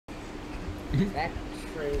That's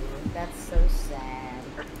true. That's so sad.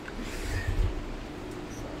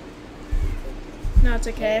 No, it's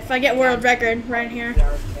okay. If I get world record right here. With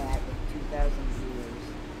 2,000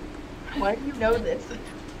 viewers. Why do you know this?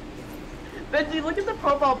 Benji, look at the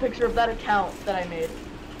profile picture of that account that I made.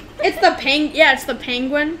 It's the yeah, it's the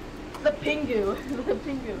penguin. The Pingu. The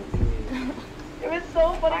Pingu. It was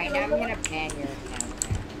so funny. Alright, now I'm gonna ban your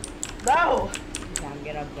account No! now. I'm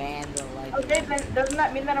gonna ban the like. Okay, then doesn't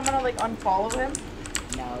that mean that I'm gonna like unfollow him?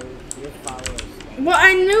 No, your followers stay. Well,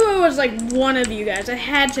 I knew it was like one of you guys. It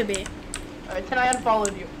had to be. Alright, then I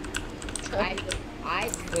unfollowed you. I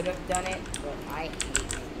could have done it, but I hate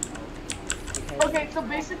it. Okay, so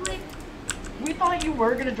basically, we thought you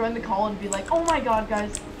were gonna join the call and be like, oh my god,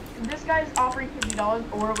 guys, this guy's offering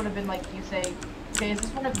 $50, or it would have been like, you say, okay, is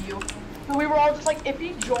this one of you? So we were all just like, if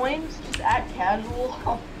he joins, just act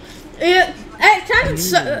casual. Yeah, at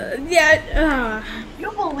times, yeah.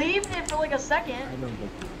 You believed it for like a second. I don't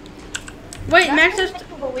get Wait, Max has.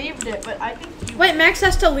 You believed it, but I think you. Wait, Max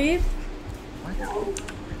has to leave. No.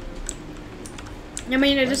 I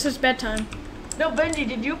mean, it is his bedtime. No, Benji,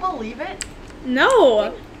 did you believe it?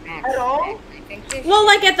 No. At all? Well,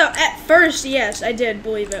 like at first, yes, I did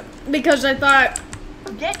believe it because I thought.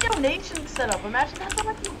 Get donations set up. Imagine that's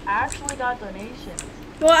how much you actually got donations.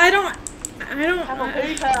 Well, I don't. Have a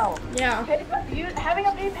PayPal. Yeah. Having a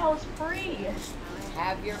PayPal is free.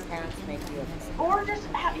 Have your parents make you a PayPal. Or just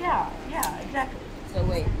yeah, exactly. So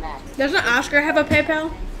wait, Max. Doesn't Oscar have a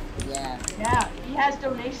PayPal? Yeah. Yeah, he has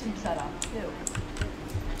donations set up too.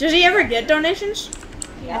 Does he ever get donations?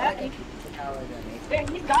 Yeah, $1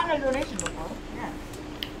 donation. he's gotten a donation before. Yeah.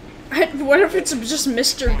 What if it's just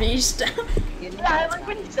Mr. Beast? Yeah, I like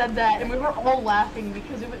when he said that, and we were all laughing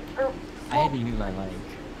because it was. I had to mute my mic.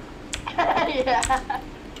 Yeah.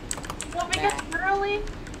 Well, because literally,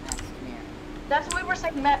 Max, come here. that's what we were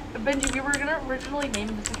saying, Benji. We were gonna originally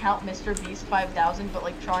name this account Mr. Beast 5000, but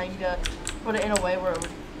like trying to put it in a way where it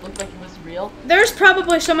would look like it was real. There's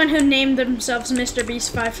probably someone who named themselves Mr.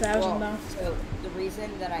 Beast 5000 though. So the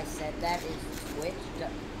reason that I said that is Twitch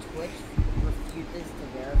refuses to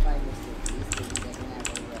verify Mr. Beast because he doesn't have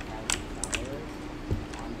over 1,000 followers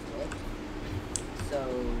on Twitch. So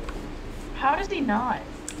How does he not?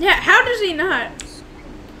 Yeah, how does he not?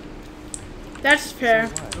 That's fair.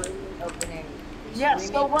 opening. Yeah,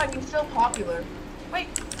 so what? He's still popular. Wait,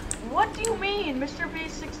 what do you mean, Mr.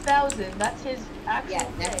 Beast 6000? That's his actual. Yeah,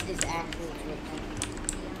 that's thing. his actual Twitch.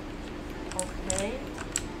 Okay.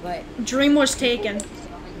 But Dream was taken.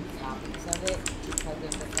 selling copies of it because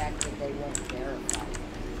of the fact that they won't verify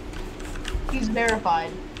it. He's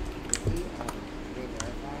verified. They verify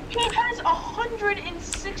it? He has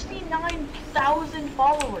 169,000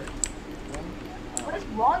 followers. What is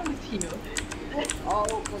wrong with you?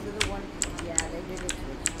 Oh, because of the one. Yeah, they did it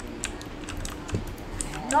Twitch stream.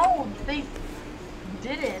 No, they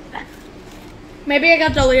didn't. Maybe I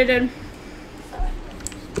got deleted.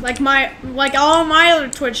 Like all my other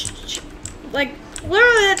Twitch, like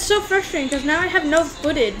literally that's so frustrating because now I have no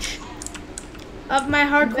footage of my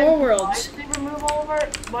hardcore worlds. Why did they remove all of our?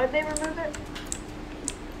 Why did they remove it?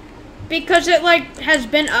 Because it like has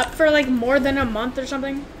been up for like more than a month or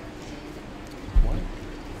something. What?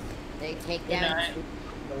 They take down two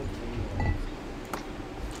videos.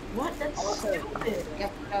 What? That's Also, stupid. guess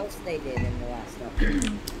what else they did in the last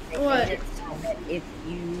update? They What? made it so that if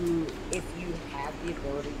you have the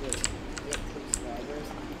ability to get subscribers,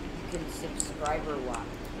 you can subscriber lock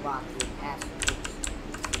your password.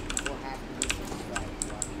 People have to be subscribed to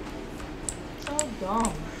lock your password. So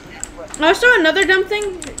dumb. Also, another dumb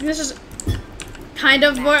thing. This is kind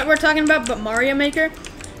of what we're talking about, but Mario Maker.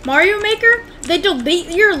 Mario Maker, they delete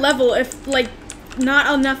your level if like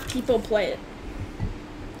not enough people play it.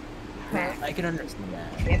 I can understand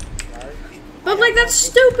that. But like that's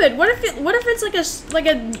stupid. What if it's like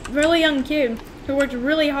a really young kid who worked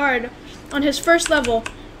really hard on his first level,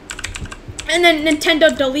 and then Nintendo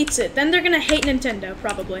deletes it? Then they're gonna hate Nintendo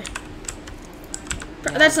probably.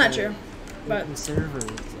 Yeah, That's not true. But the servers,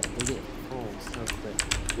 they get full so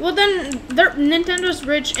quick. well, then Nintendo's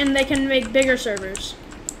rich and they can make bigger servers.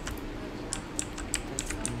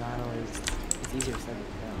 It's not always. It's easier said than done.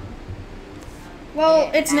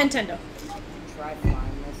 Well, it's Nintendo. Try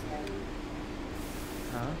flying this thing.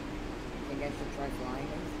 Huh? Think I should try flying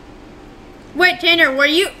this? Wait,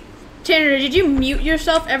 Tanner, did you mute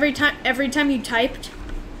yourself every time you typed?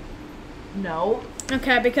 No.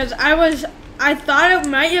 Okay, because I thought it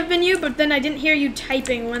might have been you, but then I didn't hear you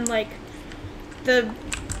typing when like I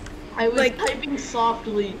was like typing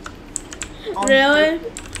softly. on Really?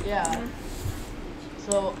 purpose. Yeah.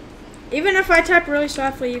 So even if I type really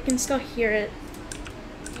softly, you can still hear it.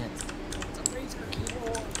 Yeah, it's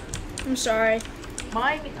I'm sorry.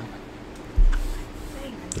 My.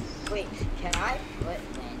 Wait, can I put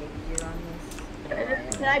landing gear on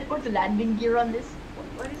this? Can I put the landing gear on this?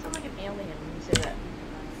 Why do you sound like an alien when you say that?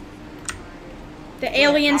 The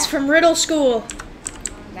aliens from Riddle School.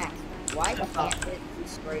 Max, why can't it be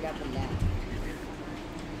straight up and down?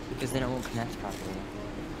 Because then it won't connect properly.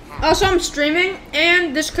 Also, I'm streaming,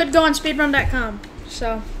 and this could go on speedrun.com.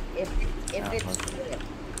 So.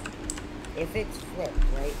 If it's flipped,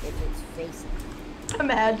 right? If it's facing.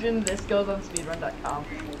 Imagine this goes on speedrun.com.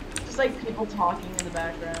 Just like people talking in the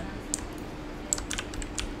background.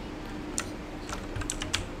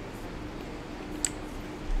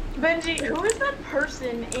 Benji, who is that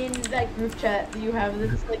person in that group chat that you have?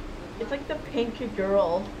 That's like, it's like the pink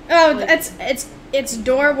girl. Oh, like, it's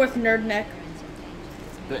Dora with nerd neck.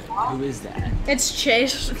 But who is that? It's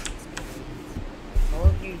Chase.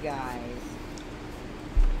 Told you guys.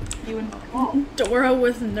 you and oh, Dora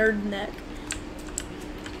with nerd neck.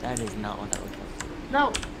 That is not what that looks like.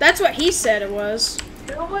 no. That's what he said it was.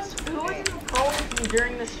 Who was in the call with you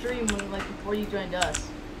during the stream when like before you joined us?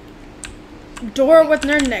 Dora with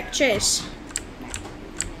nerd neck, Chase.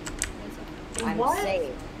 I'm What?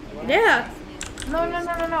 safe. Yeah. No. That's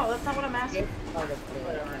not what I'm asking. This part of the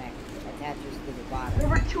connect attaches to the bottom. There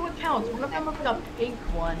were two accounts. One of them was like a pink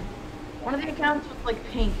one. One of the accounts was like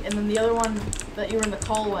pink, and then the other one that you were in the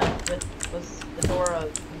call with was the Dora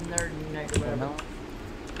nerd neck or whatever. No?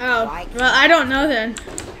 Oh, well, I don't know then.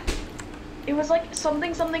 It was like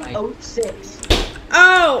something 06.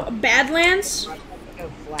 Oh, Badlands? Go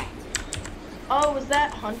flat. Oh, was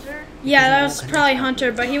that Hunter? Yeah, that was probably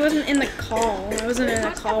Hunter, but he wasn't in the call. I wasn't in the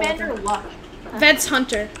Who's call with Commander him. Luck? That's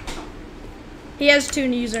Hunter. He has 2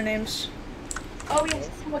 usernames. Oh, he has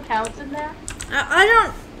 2 accounts in there? I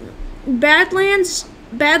don't... Badlands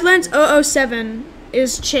 007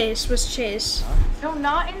 was Chase. No,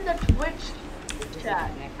 not in the Twitch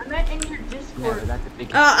chat. I meant in your No, Discord. that's a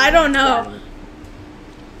big. I don't know.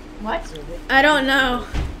 What? I don't know.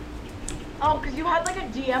 Oh, because you had like a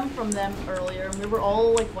DM from them earlier, and we were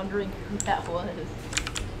all like wondering who that was.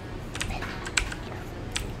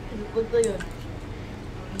 It looked like a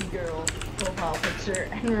girl profile picture,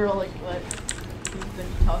 and we were all like, what? Who's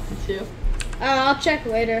been talking to? I'll check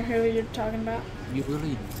later who you're talking about. They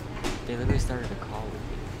literally started a call with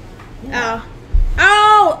you. Oh.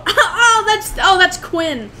 Oh, that's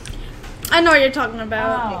Quinn. I know what you're talking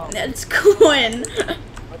about. Oh. It's Quinn.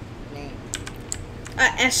 What's the name?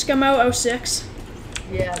 Eskimo 06.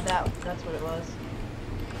 Yeah, that's what it was.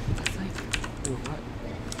 That's like, oh, what?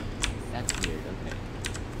 That's weird. Okay.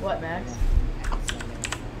 What, Max?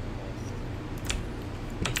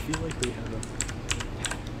 I feel like we have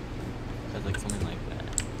like something like that.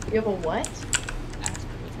 You have a what?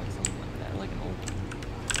 Password. It's like something like that, like an old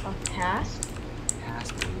A past?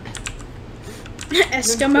 password.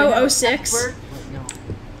 Eskimo 06. Password? No.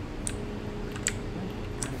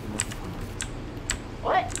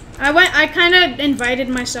 What? I kind of invited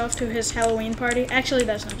myself to his Halloween party. Actually,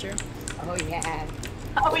 that's not true. Oh yeah.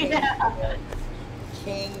 Oh yeah.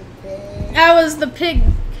 King Pig. I was the pig.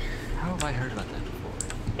 How have I heard about that before?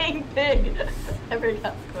 King Pig. I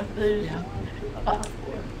forgot what the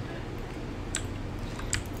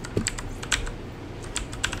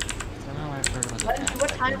Somehow I've heard about that. What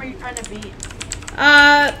time were you trying to beat?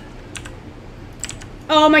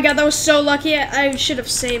 Oh my god, that was so lucky. I should have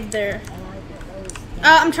saved there.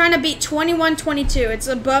 I'm trying to beat 21:22. It's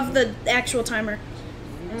above the actual timer.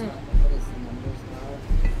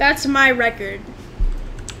 That's my record.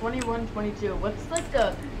 21-22. What's like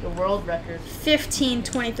the world record?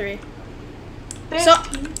 15:23.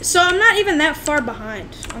 15? So I'm not even that far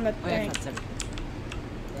behind on the Oh yeah, thing. that's 17.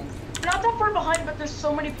 Not that far behind, but there's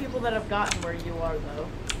so many people that have gotten where you are though.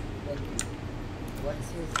 What's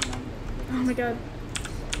his number? Oh my god.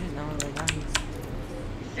 His number right now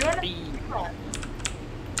You wanna B.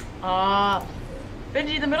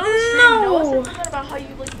 Benji, in the middle of the stream, Noah No. said something about how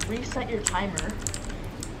you like reset your timer.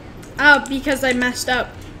 Oh, because I messed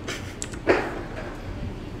up.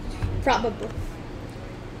 Probably.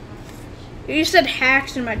 You said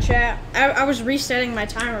hacks in my chat. I was resetting my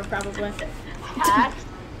timer probably. Hacked?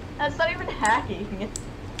 That's not even hacking.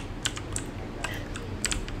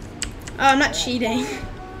 Oh, I'm not cheating.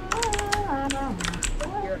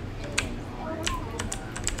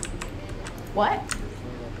 What?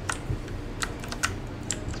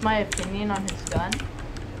 It's my opinion on his gun.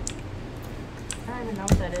 I don't even know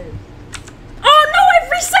what that is. Oh no, I've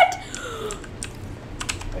reset!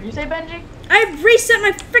 What did you say, Benji? I've reset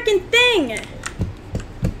my freaking thing!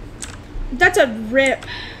 That's a rip.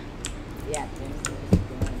 Yeah,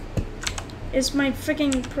 is my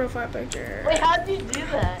freaking profile picture. Wait, how'd you do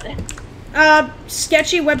that?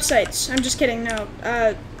 Sketchy websites. I'm just kidding. No.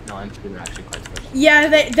 No, I'm sure they're actually quite special.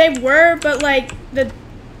 Yeah, they were, but like the.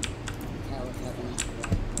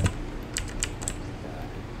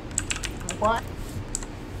 What?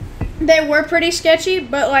 They were pretty sketchy,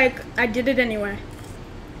 but like I did it anyway.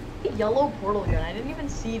 Yellow portal gun. I didn't even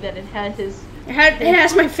see that it had his. It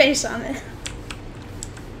has my face on it.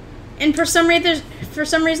 And for some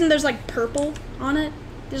reason there's like purple on it.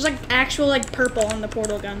 There's like actual like purple on the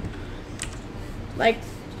portal gun. Like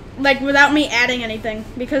without me adding anything,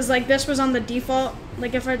 because like this was on the default.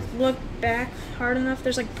 Like if I look back hard enough,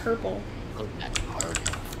 there's like purple. Oh, that's hard.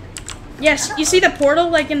 Yes, you see the portal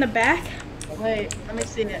like in the back? Wait, let me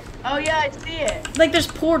see it. Oh yeah, I see it. Like there's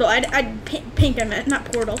portal. Pink I meant, not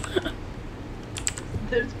portal.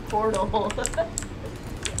 There's portal.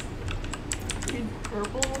 In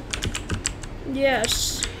purple.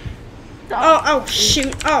 Yes. Oh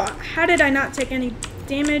shoot. Oh, how did I not take any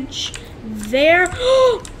damage there?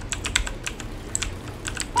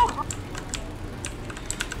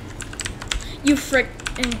 You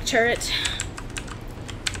frickin' turret.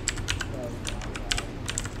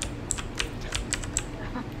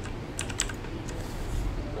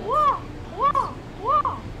 Whoa, whoa,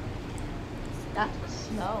 whoa. That's the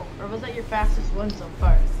snow. Or was that your fastest one so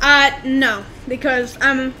far? No, because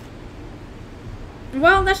well,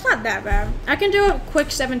 that's not that bad. I can do a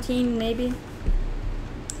quick 17 maybe.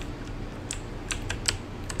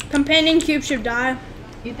 Companion cube should die.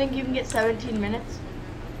 You think you can get 17 minutes?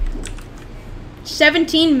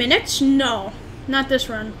 17 minutes? No, not this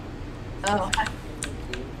run. Oh.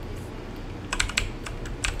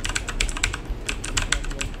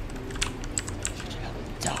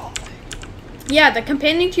 Yeah, the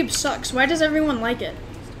companion cube sucks. Why does everyone like it?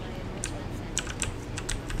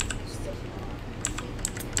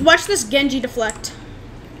 Watch this Genji deflect.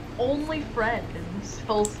 Only friend in this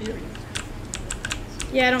whole series.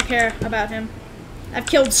 Yeah, I don't care about him. I've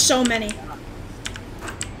killed so many. It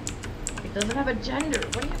doesn't have a gender.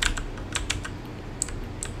 What do you?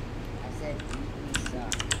 I said we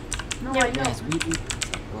suck. No, Yeah. I know. Yes, we do.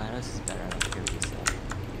 GLaDOS is better. I don't care what you say.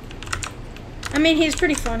 I mean, he's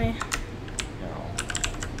pretty funny. No,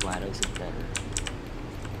 GLaDOS is better.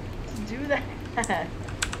 Do that.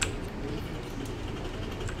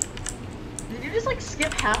 Did you just like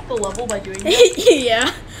skip half the level by doing that?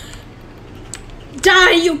 Yeah.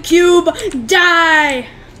 Die, you cube! Die!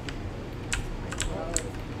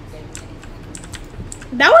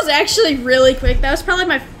 That was actually really quick. That was probably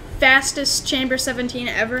my fastest chamber 17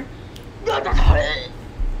 ever.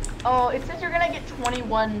 Oh, it says you're gonna get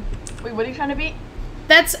 21. Wait, what are you trying to beat?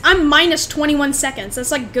 I'm minus 21 seconds.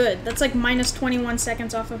 That's like good. That's like minus 21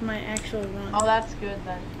 seconds off of my actual run. Oh, that's good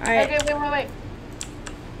then. Alright. Okay, wait.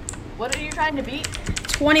 What are you trying to beat?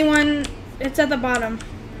 21, it's at the bottom.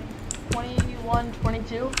 21,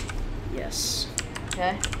 22? Yes.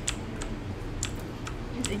 Okay.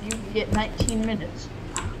 You think you can get 19 minutes?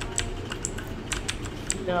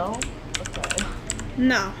 No? Okay.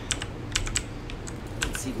 No.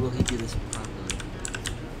 Let's see, will he do this properly?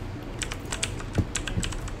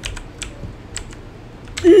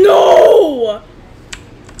 No!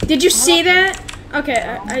 Did you see that? Okay,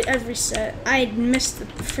 I've reset. I missed the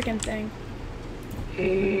freaking thing.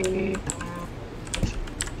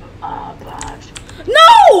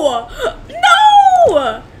 No!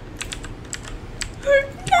 No!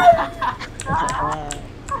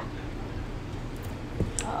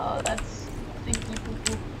 Oh, that's stinky poo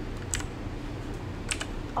poo.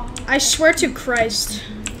 Oh, I swear to Christ.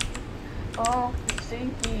 oh, the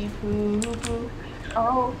stinky poo poo.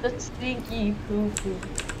 Oh, the stinky poo poo.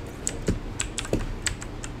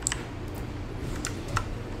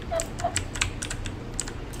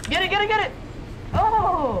 Get it!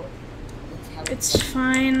 Oh! It's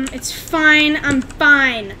fine. It's fine. I'm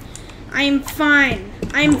fine. I'm fine.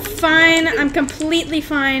 I'm fine. I'm completely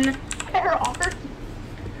fine. Where are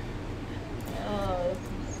you? Oh,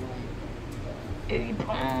 this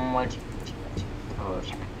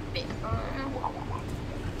is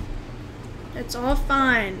It's all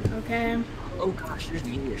fine, okay? Oh gosh, there's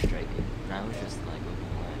meteor striking. And I was just like looking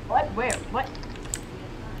away. What? Where? What?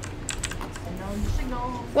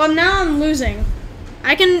 Signal. Well, now I'm losing.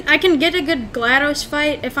 I can get a good GLaDOS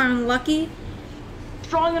fight if I'm lucky.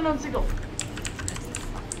 Strong unknown signal.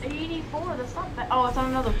 84. That's not bad. Oh, it's on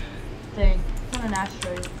another thing. It's on an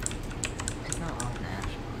asteroid. It's not on an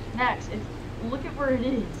asteroid. Max, look at where it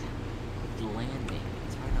is. It's landing.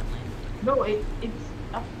 It's probably not landing. No, it's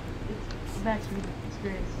up. It's Max. We've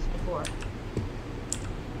experienced this before.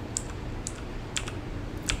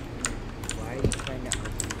 Why are you trying to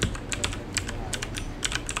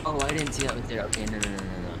Oh, I didn't see that right there. Okay, no.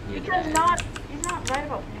 He had Because that. he's not right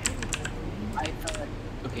about everything. I thought.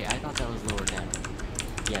 Okay, I thought that was lower down.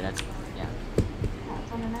 Yeah, that's. Yeah. Yeah,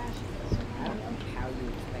 it's on the national. I don't know how you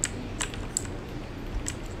expect me to do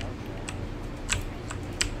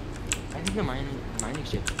I think the mining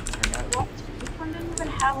ship turned out. What? This one didn't even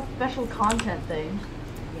have a special content thing. this.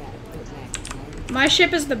 Yeah, exactly. My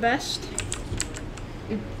ship is the best.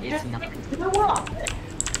 It's not. Blew up.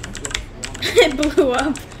 It blew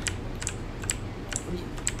up.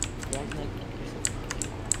 Yeah, like.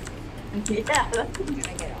 Yeah, that's Can I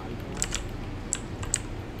get on?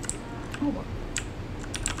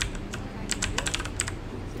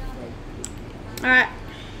 Alright.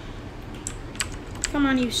 Come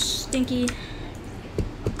on, you stinky.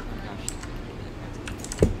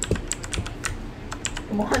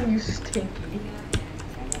 Come on, you stinky.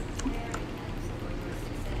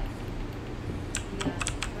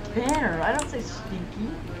 Banner, I don't say stinky.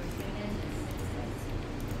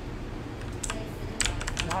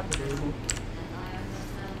 Not debatable.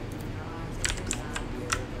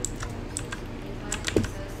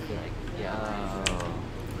 Yo.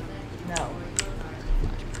 No.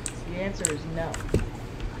 The answer is no.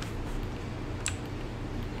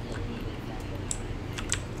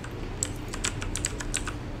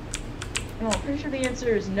 No, I'm pretty sure the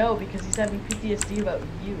answer is no because he's having PTSD about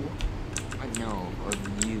you. No, or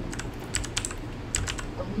you.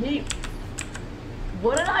 Me?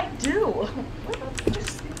 What did I do?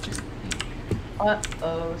 Just.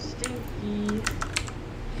 Uh-oh, stinky.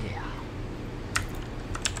 Yeah.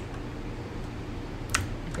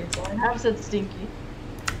 Okay, so I have said stinky.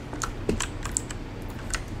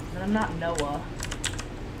 But I'm not Noah.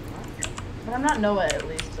 But I'm not Noah at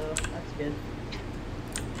least, so that's good.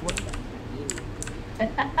 What the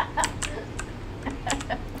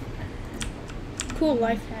Cool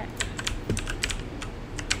life hack.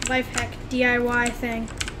 Life hack DIY thing.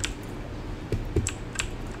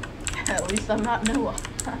 At least I'm not Noah.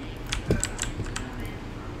 Play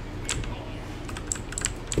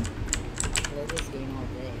this game all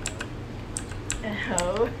day.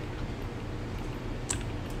 Oh.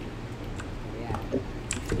 Yeah.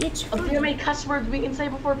 It's Let's see how many cuss words we can say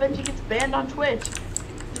before Benji gets banned on Twitch.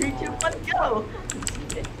 3, 2, 1, go!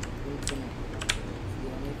 Who's gonna? The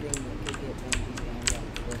only thing that could get Benji banned on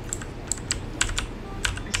Twitch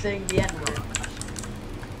is You're saying the N-word.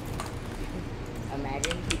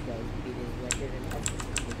 imagine he does beat his record and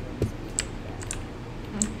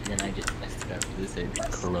Then I just messed it up to say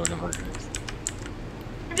coronavirus.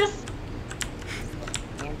 Just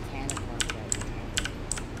and Tanner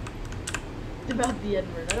about the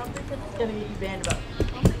N-word. I don't think that's gonna get you banned about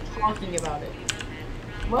talking about it.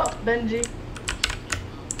 Well, Benji.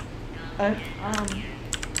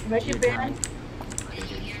 Make you banned?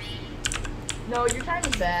 No, your time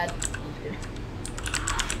is bad.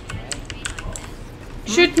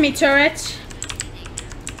 Shoot me, turret.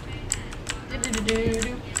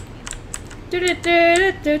 Do-do-do-do-do.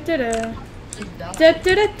 Do-do-do-do-do-do. She's done.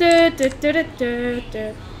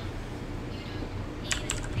 Do-do-do-do-do-do-do.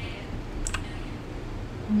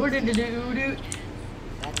 Boo-do-do-do-do.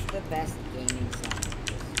 That's the best gaming sound.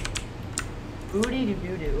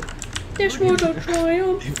 Booty-do-do-do. This was a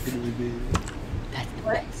triumph. That's the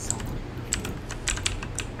What? best song.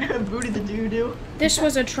 Booty-the-do-do. This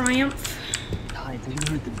was a triumph. Guys, have you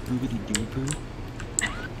heard the boobity doo poo?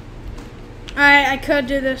 I could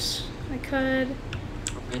do this. I could.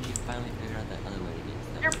 Benji finally figured out that other way to get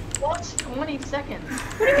You're stuff. plus 20 seconds.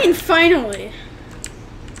 What do you mean finally?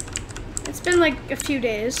 It's been like a few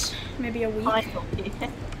days, maybe a week. Finally.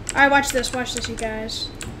 Alright, watch this, you guys.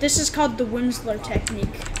 This is called the Wimsler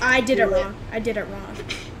technique. I did it wrong. I did it wrong.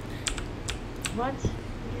 What do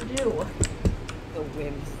you do? The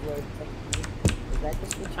Wimsler technique. Is that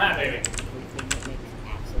just what you Hi, do? baby. Everything that makes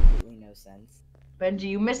absolutely no sense. Benji,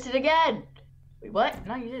 you missed it again. Wait, what?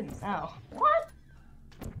 No, you didn't. Oh. What?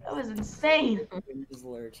 That was insane.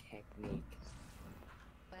 Wimsler technique.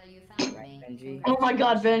 Well, you found Right, me. Benji? Oh my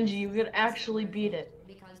god, Benji, you could actually beat it.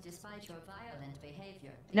 Because despite your violent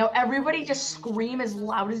behavior, Now everybody just scream as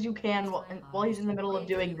loud as you can while he's in the middle of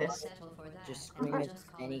doing this. Just scream as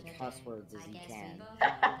many cuss words as you can.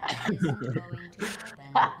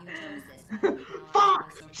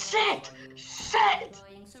 Fuck! Shit! Shit!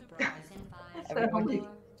 Everybody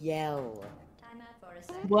yell.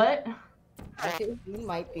 What? Actually, we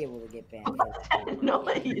might be able to get banned for that.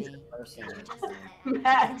 Noise. Person.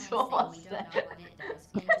 Max, what was that?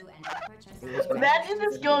 Imagine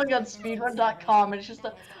this going on speedrun.com and it's just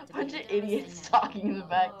a bunch of idiots talking in the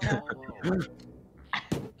background.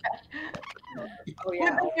 Oh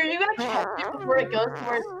yeah. Are you gonna catch it before it goes to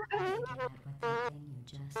where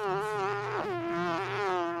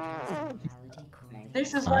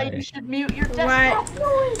This is why you should mute your Why? desktop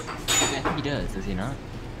noise. I think he does he not?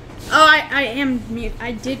 Oh, I am mute.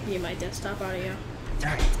 I did mute my desktop audio.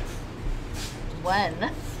 Darn it.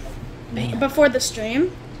 When? Bam. Before the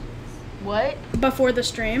stream. What? Before the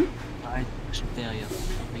stream. I should fail you.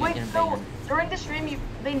 Wait, so during the stream,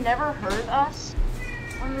 they never heard us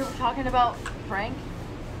when we were talking about prank?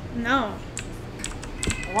 No.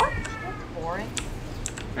 What? That's boring.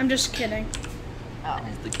 I'm just kidding. Oh.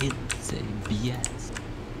 As the kids say, BS.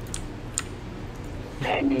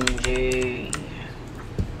 Benji.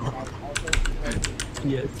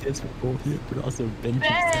 Yes, yes, we're both here, but also Benji's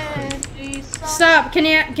Benji. Stop. Can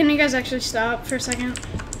you guys actually stop for a second?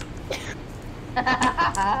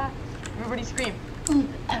 Everybody scream.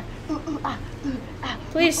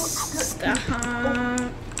 Please stop. Okay,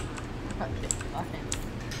 fine.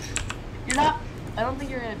 You're not. I don't think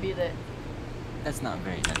you're gonna beat it. That's not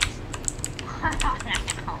very nice.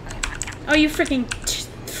 Oh, you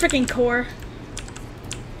freaking core.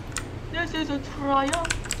 This is a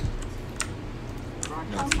triumph.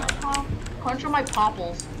 No, it's not. Crunch on my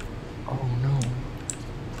popples. Oh no.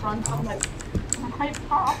 Crunch on my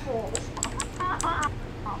popples.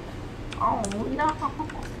 Oh no.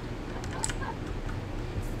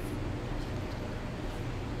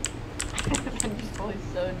 Benji's probably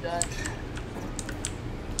so done.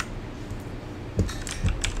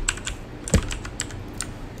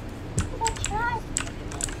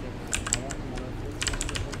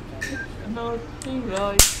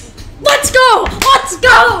 Let's go! Let's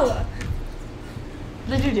go!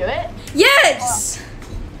 Did you do it? Yes!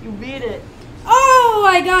 You beat it. Oh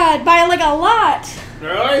my god, by like a lot.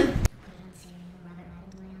 Really?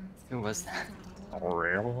 Who was that?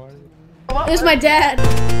 Really? It was my dad.